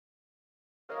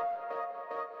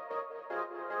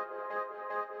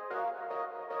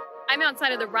I'm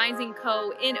outside of the Rising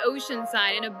Co. in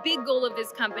Oceanside, and a big goal of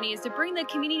this company is to bring the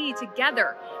community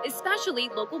together, especially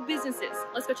local businesses.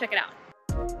 Let's go check it out.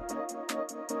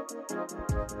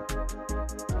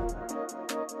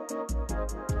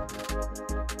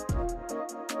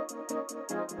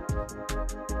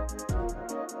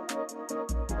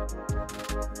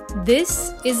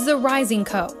 This is the Rising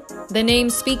Co., the name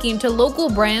speaking to local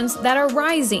brands that are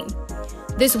rising.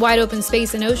 This wide open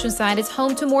space in Oceanside is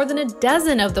home to more than a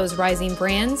dozen of those rising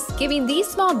brands, giving these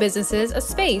small businesses a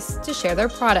space to share their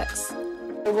products.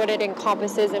 What it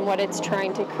encompasses and what it's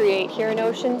trying to create here in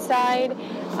Oceanside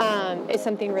is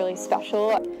something really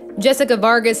special. Jessica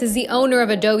Vargas is the owner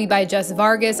of Adobe by Jess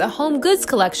Vargas, a home goods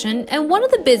collection, and one of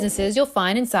the businesses you'll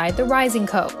find inside the Rising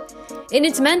Co. And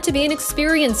it's meant to be an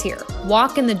experience here.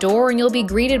 Walk in the door and you'll be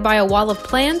greeted by a wall of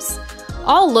plants,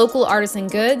 all local artisan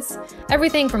goods,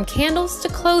 everything from candles to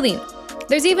clothing.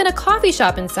 There's even a coffee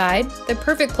shop inside, the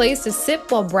perfect place to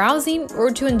sit while browsing or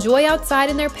to enjoy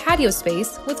outside in their patio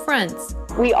space with friends.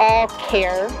 We all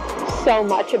care so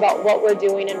much about what we're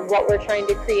doing and what we're trying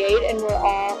to create, and we're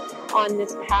all on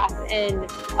this path and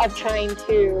of trying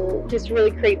to just really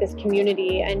create this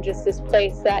community and just this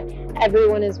place that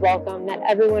everyone is welcome, that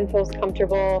everyone feels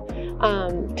comfortable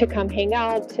to come hang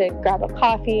out, to grab a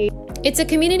coffee. It's a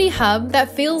community hub that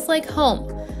feels like home,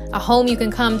 a home you can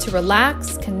come to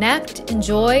relax, connect,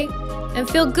 enjoy, and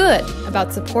feel good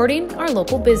about supporting our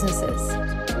local businesses.